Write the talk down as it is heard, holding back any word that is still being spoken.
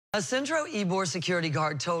A Centro Ybor security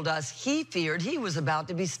guard told us he feared he was about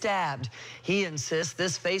to be stabbed. He insists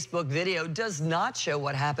this Facebook video does not show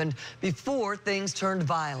what happened before things turned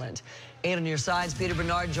violent. And on your sides, Peter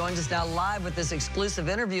Bernard joins us now live with this exclusive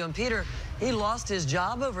interview. And Peter, he lost his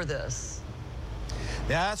job over this.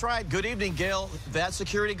 Yeah, that's right. Good evening, Gail. That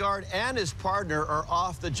security guard and his partner are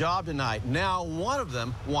off the job tonight. Now, one of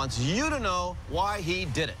them wants you to know why he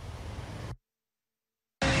did it.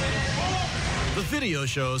 The video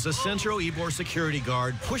shows a Centro Ybor security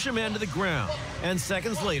guard push a man to the ground and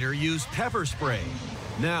seconds later use pepper spray.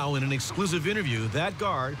 Now, in an exclusive interview, that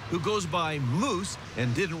guard, who goes by Moose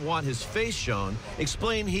and didn't want his face shown,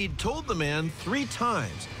 explained he'd told the man 3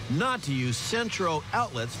 times not to use Centro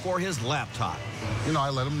outlets for his laptop. You know, I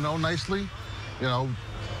let him know nicely,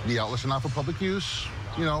 the outlets are not for public use.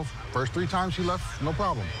 First 3 times he left, no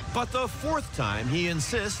problem. But the 4th time, he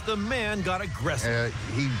insists the man got aggressive.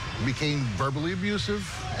 He became verbally abusive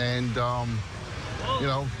and,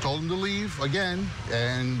 told him to leave again,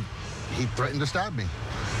 and he threatened to stab me.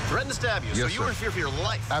 Threatened to stab you, yes, so you sir. were in fear for your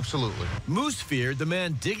life. Absolutely. Moose feared the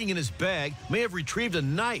man digging in his bag may have retrieved a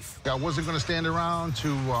knife. I wasn't going to stand around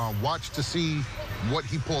to watch to see what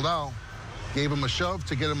he pulled out. Gave him a shove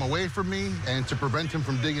to get him away from me and to prevent him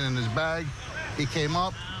from digging in his bag. He came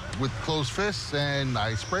up with closed fists, and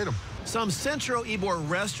I sprayed him. Some Centro Ybor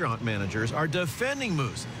restaurant managers are defending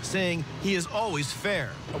Moose, saying he is always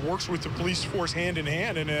fair. Works with the police force hand in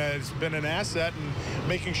hand, and has been an asset in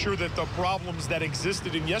making sure that the problems that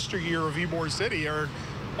existed in yesteryear of Ybor City are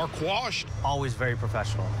quashed. Always very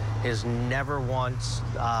professional. Has never once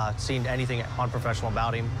seen anything unprofessional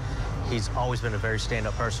about him. He's always been a very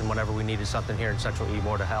stand-up person whenever we needed something here in Centro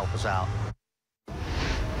Ybor to help us out.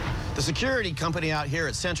 The security company out here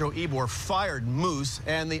at Centro Ybor fired Moose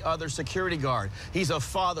and the other security guard. He's a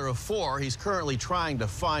father of 4. He's currently trying to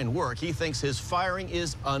find work. He thinks his firing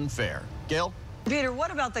is unfair. Gail? Peter, what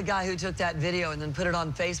about the guy who took that video and then put it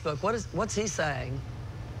on Facebook? What's he saying?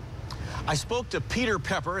 I spoke to Peter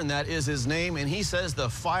Pepper, and that is his name, and he says the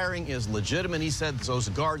firing is legitimate. He said those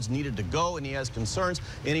guards needed to go, and he has concerns.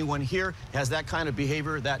 Anyone here has that kind of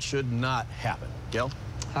behavior, that should not happen. Gail?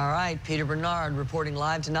 All right, Peter Bernard reporting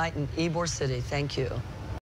live tonight in Ybor City. Thank you.